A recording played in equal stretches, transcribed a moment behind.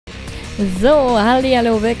So,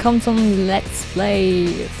 hallo, willkommen zum Let's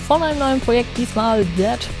Play von einem neuen Projekt, diesmal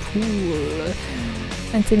Deadpool.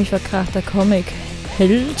 Ein ziemlich verkrachter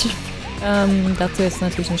Comic-Held. Dazu jetzt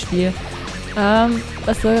natürlich ein Spiel.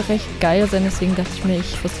 Das soll recht geil sein, deswegen dachte ich mir,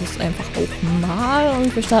 ich versuche es einfach auch mal.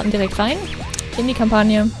 Und wir starten direkt rein in die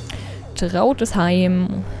Kampagne. Trautes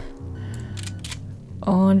Heim.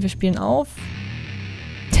 Und wir spielen auf.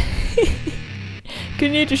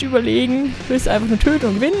 Genetisch überlegen, willst einfach nur töten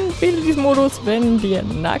und gewinnen, wähle diesen Modus, wenn die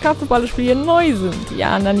Nahkampfballe-Spiele neu sind.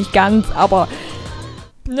 Ja, na nicht ganz, aber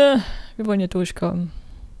ne, wir wollen ja durchkommen.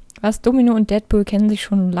 Was, Domino und Deadpool kennen sich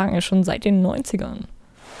schon lange, schon seit den 90ern.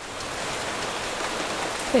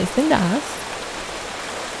 Wer ist denn das?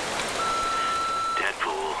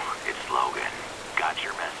 Deadpool, it's Logan. Got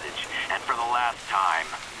your message. And for the last time,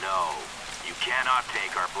 no. You cannot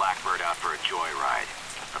take our Blackbird out for a joyride.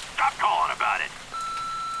 Stop calling about it!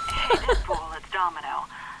 Hey, Deadpool, it's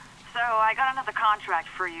Domino. So, I got another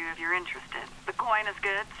contract for you if you're interested. The coin is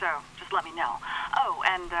good, so just let me know. Oh,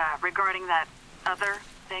 and regarding that other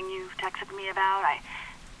thing you texted me about, I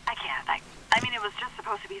can't. I mean, it was just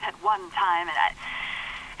supposed to be that one time, and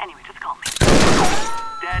anyway, just call me.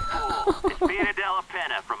 Deadpool, it's Peter Della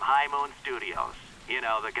Penna from High Moon Studios. You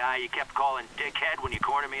know, the guy you kept calling dickhead when you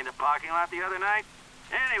cornered me in the parking lot the other night?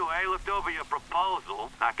 Anyway, looked over your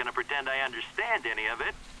proposal. Not gonna pretend I understand any of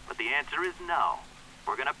it, but the answer is no.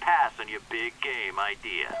 We're gonna pass on your big game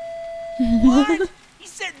idea. What? He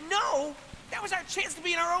said no? That was our chance to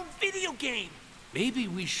be in our own video game. Maybe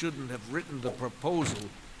we shouldn't have written the proposal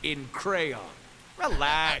in crayon.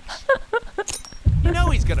 Relax. You know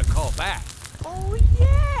he's gonna call back. Oh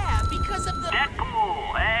yeah, because of the...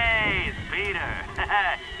 Deadpool! Hey, it's Peter.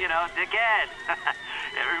 You know, dickhead.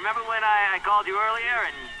 Remember when I called you earlier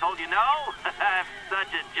and told you no? I'm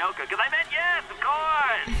such a joker, because I meant yes, of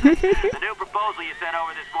course! The new proposal you sent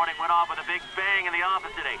over this morning went off with a big bang in the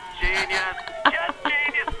office today. Genius! Just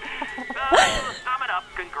genius! So, sum it up,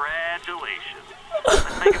 congratulations.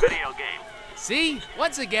 Let's make a video game. See?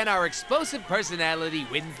 Once again, our explosive personality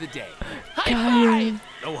wins the day. High five!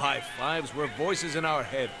 No high fives, we're voices in our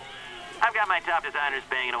head. I've got my top designers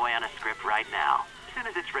banging away on a script right now. As soon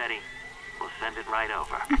as it's ready, we'll send it right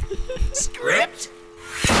over. Script?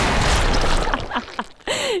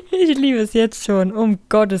 Ich liebe es jetzt schon, um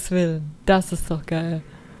Gottes Willen. Das ist doch geil.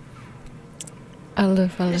 Alle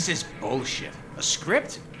Falle. This is bullshit. A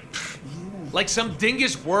script? Like some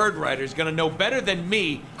dingus word writer's gonna know better than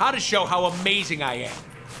me how to show how amazing I am.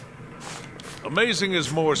 Amazing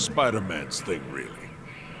is more Spider-Man's thing, really.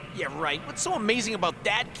 Yeah, right. What's so amazing about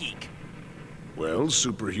that geek? Well,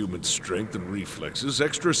 superhuman strength and reflexes,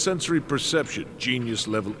 extrasensory perception,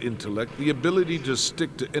 genius-level intellect, the ability to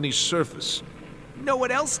stick to any surface. Know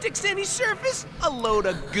what else sticks to any surface? A load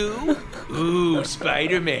of goo. Ooh,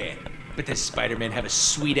 Spider-Man. But does Spider-Man have a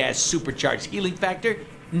sweet-ass supercharged healing factor?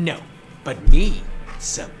 No. But me?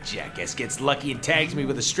 Some jackass gets lucky and tags me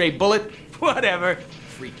with a stray bullet? Whatever.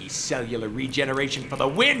 Freaky cellular regeneration for the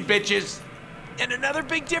win, bitches! And another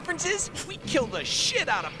big difference is, we kill the shit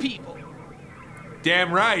out of people.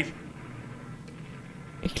 Damn right.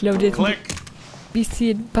 Ich glaube, der ist ein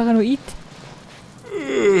bisschen paranoid. So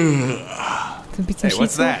ein bisschen Hey,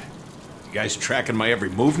 what's that? You guys tracking my every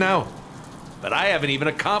move now? But I haven't even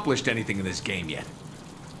accomplished anything in this game yet.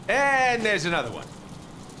 And there's another one.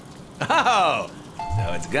 Oh,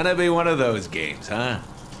 so it's gonna be one of those games, huh?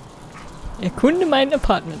 Erkunde mein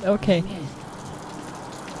Apartment, okay.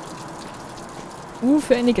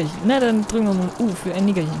 Für ein Nickerchen. Na, dann drücken wir mal für ein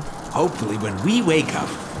Nickerchen. Hopefully when we wake up,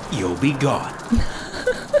 you'll be gone.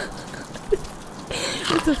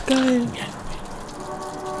 Das ist doch geil.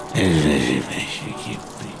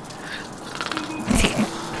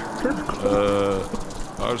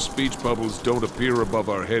 Our speech bubbles don't appear above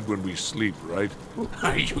our head when we sleep, right?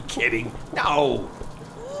 Are you kidding? No.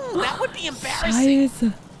 Ooh, that would be embarrassing.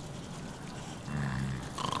 Scheiße.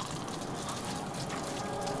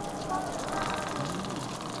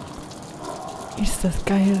 Ist das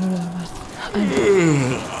geil oder was?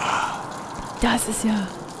 Alter. Das ist ja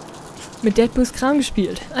mit Deadpools Kram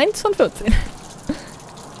gespielt. 1 von 14.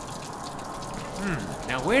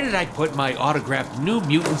 Now where did I put my autographed New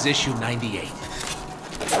Mutants issue 98?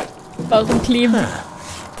 Warum kleben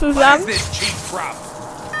What zusammen? is this cheap prop?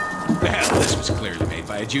 Well, this was clearly made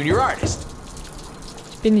by a junior artist.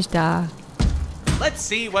 Bin ich da? Let's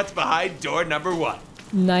see what's behind door number 1.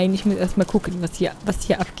 Nein, ich muss erstmal gucken, was hier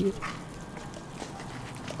abgeht.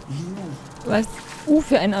 Was?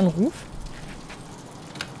 Für einen Anruf?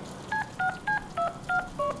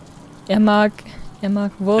 Er mag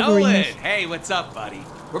Wolverine. Nolan! Hey, what's up, buddy?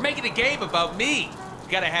 We're making a game about me.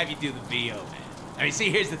 Gotta have you do the VO, man. I mean,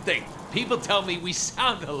 see, here's the thing. People tell me we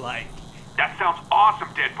sound alike. That sounds awesome,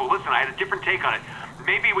 Deadpool. Listen, I had a different take on it.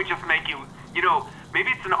 Maybe we just make you,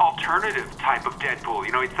 maybe it's an alternative type of Deadpool.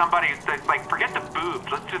 It's somebody that's like, forget the boobs.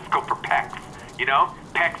 Let's just go for pecs.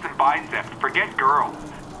 Pecs and biceps. Forget girls.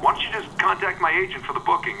 Why don't you just contact my agent for the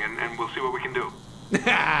booking and we'll see what we can do.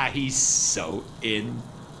 He's so in.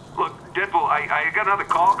 Look, Deadpool, I got another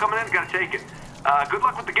call coming in. Gotta take it. Good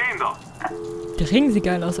luck with the game, though. Der Ring sieht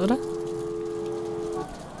geil aus, oder?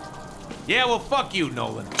 Yeah, well, fuck you,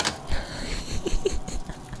 Nolan.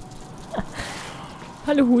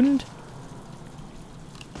 Hallo Hund.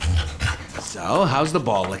 So, how's the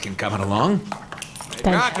ball licking coming along?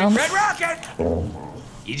 Dein Ernst? Red Rocket!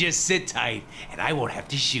 You just sit tight, and I won't have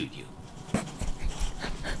to shoot you.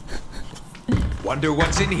 Wonder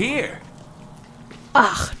what's in here?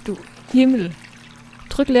 Ach du Himmel.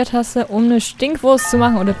 Drück Leertaste, um eine Stinkwurst zu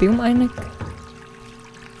machen. Oder B, um eine...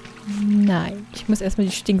 Nein, ich muss erstmal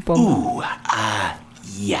die Stinkbombe.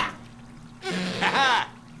 Yeah. Haha,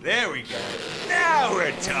 there we go. Now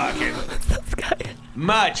we're talking. Das ist geil.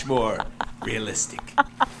 Much more realistic.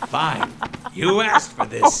 Fine. You asked for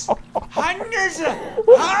this. Hundreds of...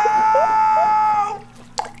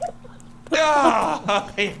 Oh,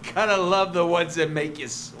 you gotta love the ones that make you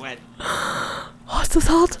sweat. Oh, ist das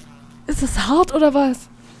hart? Ist das hart oder was?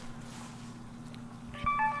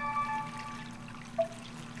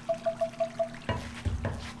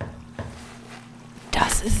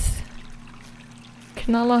 Das ist...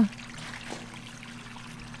 Knaller.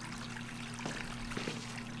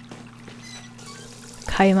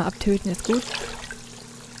 Keime abtöten ist gut.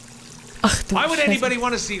 Ach du Why would Scheiße. anybody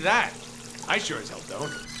want to see that? I sure as hell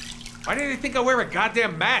don't. Why do they think I wear a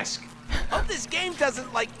goddamn mask? Hope this game doesn't,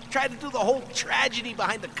 try to do the whole tragedy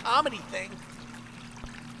behind the comedy thing.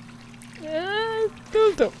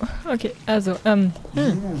 Okay, also,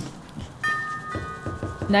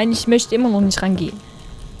 Nein, ich möchte immer noch nicht rangehen.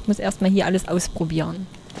 Ich muss erstmal hier alles ausprobieren.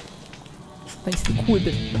 Weil ich so cool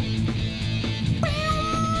bin.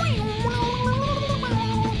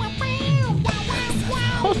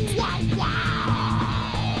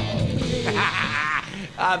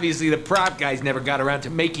 Obviously, the prop guys never got around to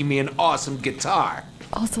making me an awesome guitar.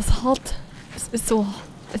 Oh, ist das hart. Es ist so...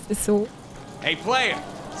 Es ist so... Hey, player,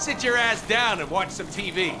 sit your ass down and watch some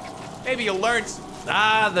TV. Maybe you'll learn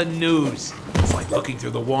the news. It's like looking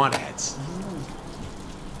through the want ads.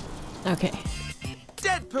 Okay.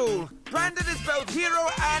 Deadpool, branded as both hero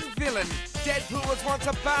and villain. Deadpool was once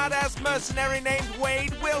a badass mercenary named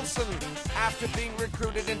Wade Wilson. After being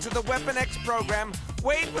recruited into the Weapon X program,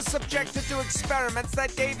 Wade was subjected to experiments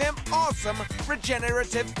that gave him awesome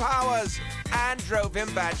regenerative powers and drove him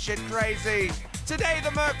batshit crazy. Today, the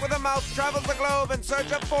merc with a mouth travels the globe in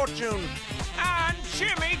search of fortune and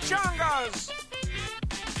chimichangas.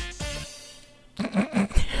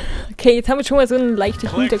 Okay, jetzt haben wir schon mal so einen leichten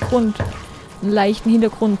Hintergrund. Einen leichten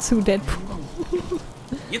Hintergrund zu Deadpool.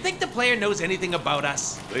 You think the player knows anything about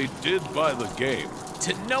us? They did buy the game.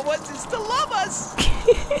 To know us is to love us.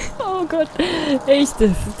 Oh Gott. Echt,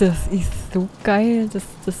 das ist so geil.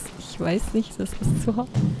 Ich weiß nicht, das ist zu hart.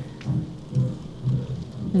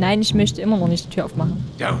 Nein, ich möchte immer noch nicht die Tür aufmachen.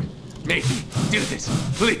 Don't make me do this,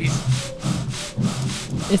 please.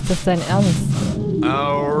 Ist das dein Ernst?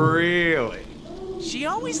 Oh, really? She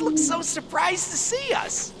always looks so surprised to see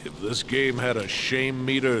us. If this game had a shame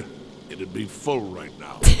meter, it'd be full right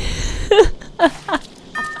now.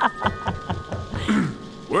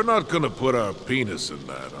 We're not gonna put our penis in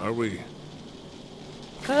that, are we?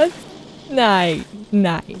 Was? Nein,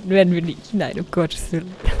 werden wir nicht. Nein, um Gottes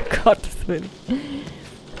Willen. Um Gottes Willen.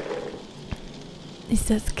 Ist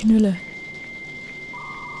das Knülle?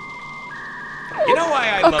 You know why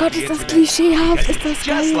I Oh love Gott, the ist das internet? klischeehaft. Ist das Just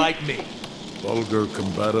geil. like me. Vulgar,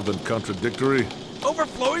 combative, and contradictory?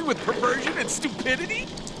 Overflowing with perversion and stupidity?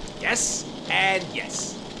 Yes and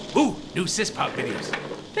yes. Ooh, new Syspop videos.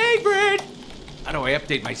 Favorite! How do I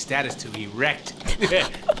update my status to erect?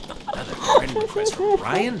 Another friend request from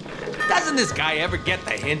Ryan? Doesn't this guy ever get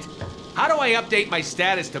the hint? How do I update my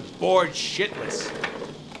status to bored shitless?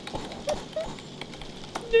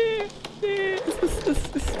 Es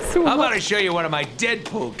ist so How about hart. I show you one of my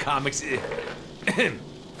Deadpool comics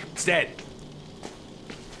instead?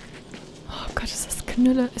 Oh Gott, ist das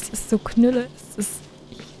Knülle. Es ist so Knülle. Es ist...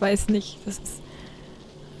 Ich weiß nicht. Das ist...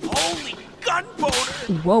 Holy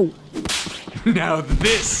gunpowder! Wow. Now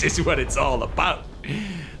this is what it's all about.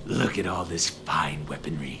 Look at all this fine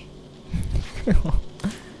weaponry.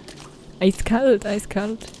 Eiskalt,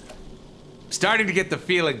 eiskalt. Starting to get the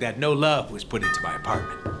feeling that no love was put into my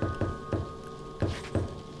apartment.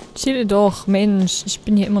 Chill doch, Mensch. Ich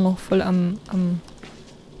bin hier immer noch voll am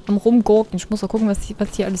am Rumgurken. Ich muss auch gucken, was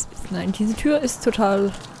hier alles ist. Nein, diese Tür ist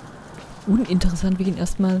total uninteressant. Wir gehen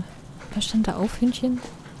erstmal... Was stand da auf, Hühnchen?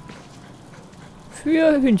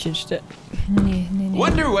 Für Hühnchenstelle. Nee.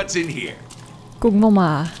 Wonder what's in here. Gucken wir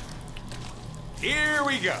mal. Here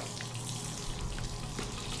we go.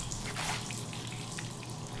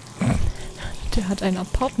 Der hat ein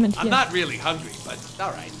Apartment I'm hier. not really hungry, but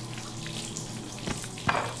all right.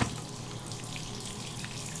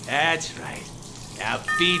 That's right. Now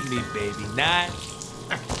feed me, baby. Not.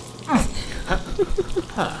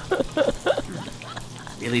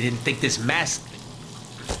 Really didn't think this mask.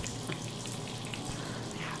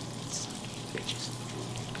 Bitches.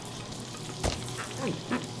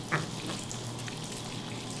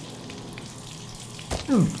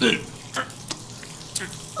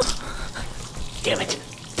 Damn it.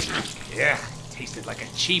 Yeah, tasted like a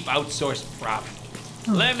cheap outsourced prop.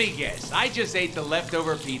 Let me guess, I just ate the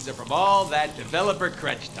leftover pizza from all that developer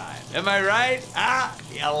crunch time. Am I right? Ah,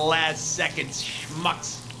 you last second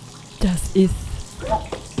schmucks. Das ist...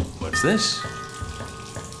 What's this?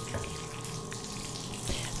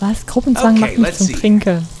 Was? Gruppenzwang macht mich zum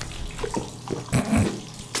Trinker.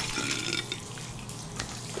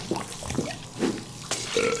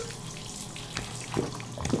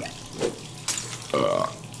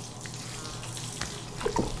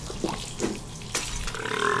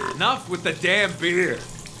 Enough with the damn beer.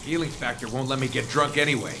 Healing factor won't let me get drunk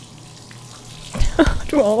anyway.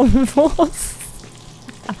 Du Augenwurst.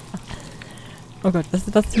 Oh Gott, was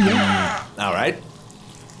ist das hier? All right.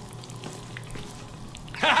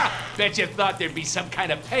 Haha! Bet you thought there'd be some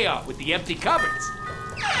kind of payoff with the empty cupboards.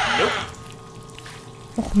 Nope.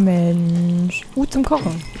 Och Mensch. Gut zum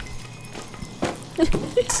Kochen.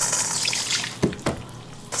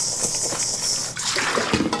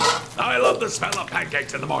 I love the smell of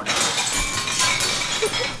pancakes in the morning.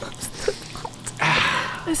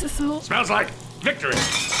 Es ist so... Smells like victory.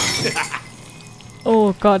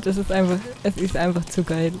 Oh Gott, es ist einfach zu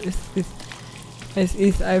geil. Es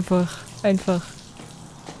ist einfach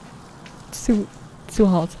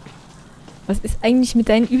zu hart. Was ist eigentlich mit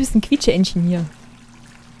deinen übelsten Quietscheentchen hier?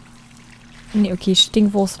 Nee, okay,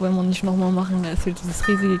 Stinkwurst wollen wir nicht nochmal machen. Da ist hier dieses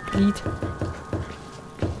riesige Glied.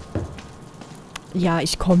 Ja,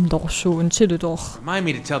 ich komm doch schon. Chille doch. Remind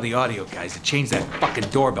me to tell the audio guys to change that fucking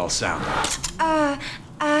doorbell sound.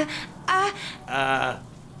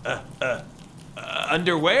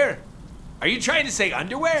 Underwear? Are you trying to say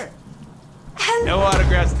underwear? No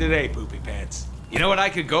autographs today, poopy pants. You know what I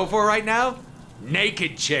could go for right now?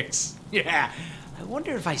 Naked chicks. Yeah. I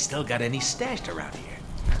wonder if I still got any stashed around here.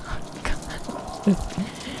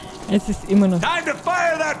 Es ist immer noch... Time to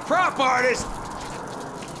fire that prop artist!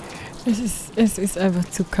 Es ist einfach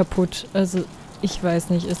zu kaputt. Also, ich weiß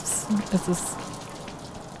nicht. Es ist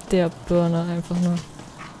der Burner einfach nur.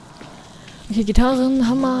 Okay, Gitarren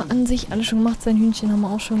haben wir an sich alle schon gemacht. Sein Hühnchen haben wir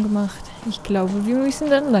auch schon gemacht. Ich glaube, wir müssen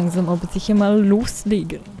dann langsam aber sicher mal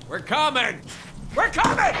loslegen. We're coming! We're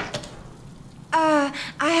coming! I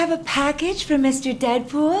have a package for Mr.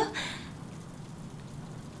 Deadpool.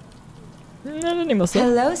 Na, dann nehmen wir es so.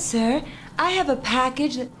 Hello, sir. I have a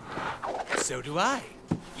package that... So do I.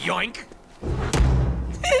 Yoink!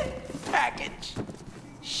 Package.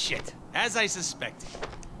 Shit. As I suspected.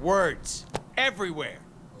 Words. Everywhere.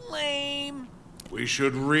 Lame. We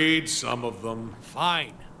should read some of them.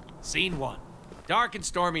 Fine. Scene 1. Dark and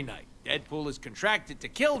stormy night. Deadpool is contracted to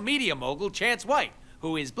kill media mogul Chance White,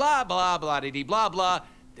 who is blah blah blah dee blah blah.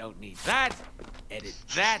 Don't need that. Edit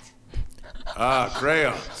that. Ah,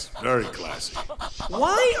 crayons. Very classy.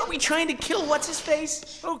 Why are we trying to kill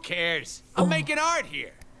what's-his-face? Who cares? I'm making art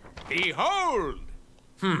here. Behold!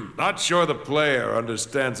 Not sure the player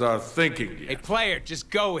understands our thinking Hey, yet. player, just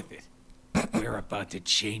go with it. We're about to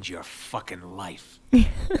change your fucking life. Bring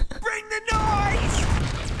the noise!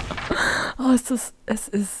 Oh, es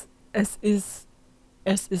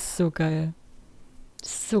ist so geil.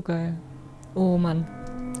 So geil. Oh Mann.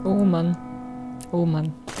 Oh Mann. Oh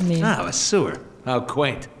Mann. Nee. Ah, a sewer. How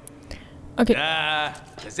quaint. Okay.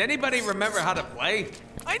 Does anybody remember how to play?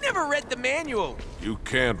 I never read the manual. You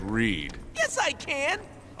can't read. Yes, I can.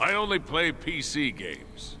 I only play PC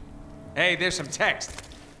games. Hey, there's some text.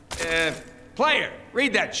 Player,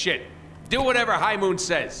 read that shit. Do whatever High Moon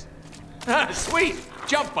says. Sweet.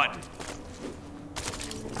 Jump button.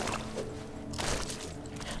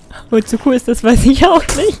 Wozu cool ist das, weiß ich auch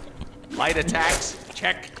nicht. Light attacks.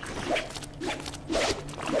 Check.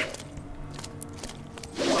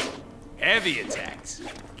 Heavy attacks.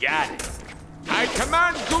 Got it. I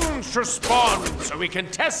command goons to spawn so we can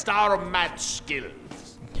test our mad skills.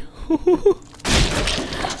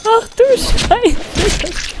 Ach du Scheiße.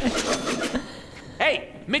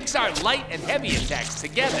 Hey, Mix our light and heavy attacks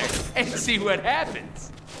together and see what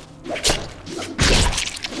happens.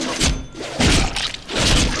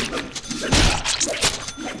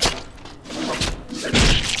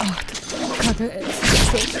 Ach, Kacke, ey.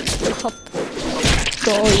 Ich hab...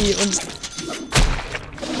 Sorry und...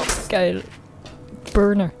 Geil.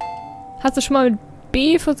 Burner. Hast du schon mal mit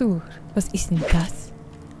B versucht? Was ist denn das?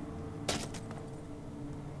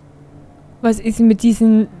 Was ist denn mit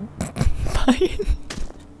diesen Beinen?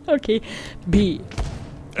 Okay. B.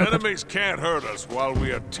 Oh Enemies can't hurt us while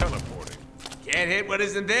we are teleporting. Can't hit what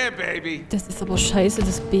isn't there, baby. Das ist aber scheiße,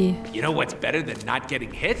 das B. You know what's better than not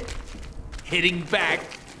getting hit? Hitting back.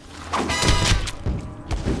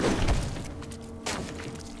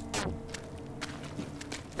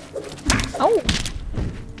 Au!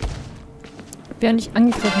 Während ich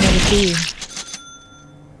angegriffen werde, B.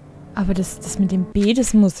 Aber das mit dem B,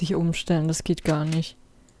 das muss ich umstellen. Das geht gar nicht.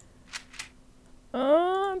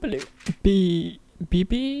 B. B,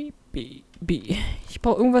 B, B, B. Ich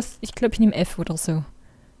brauche irgendwas. Ich glaube, ich nehme F oder so.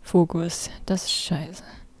 Fokus. Das ist scheiße.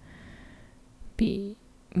 B,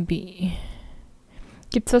 B.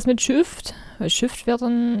 Gibt's was mit Shift? Weil Shift wäre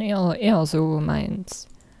dann eher so meins.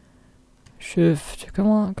 Shift.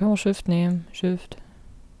 Können wir Shift nehmen? Shift.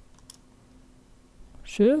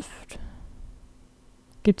 Shift?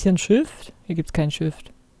 Gibt's hier ein Shift? Hier gibt's kein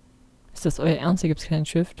Shift. Ist das euer Ernst? Hier gibt's keinen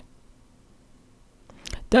Shift?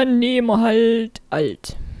 Dann nehmen wir halt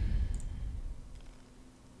Alt.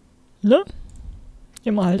 Ne?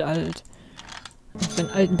 Nehmen wir halt Alt. Und wenn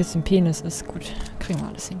Alt ein bisschen Penis ist, gut. Kriegen wir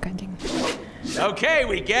alles hin, kein Ding. Okay,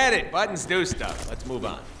 we get it. Buttons do stuff. Let's move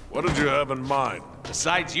on. What did you have in mind?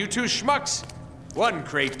 Besides you two schmucks, one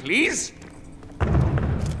crate, please.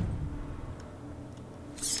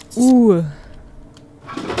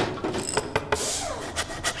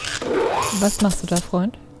 Was machst du da,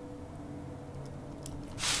 Freund?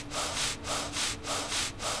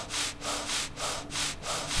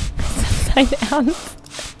 Ist das dein Ernst?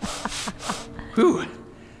 Whew.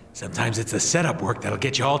 Sometimes it's the setup work that'll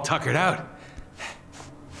get you all tuckered out.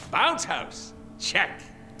 Bounce house. Check.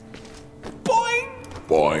 Boing!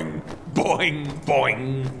 Boing. Boing,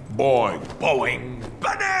 boing, Boing. boing.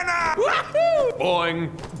 Banana! Wahoo! Boing,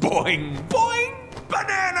 boing, boing.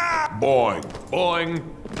 Banana! Boing. Boing.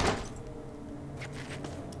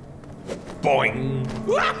 Boing.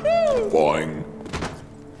 Wahoo! Boing.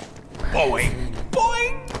 Boing,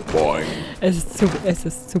 boing. Boing. Es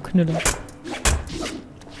ist zu knüller.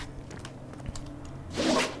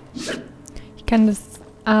 Ich kann das...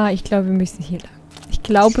 Ah, ich glaube, wir müssen hier lang. Ich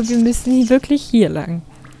glaube, wir müssen wirklich hier lang.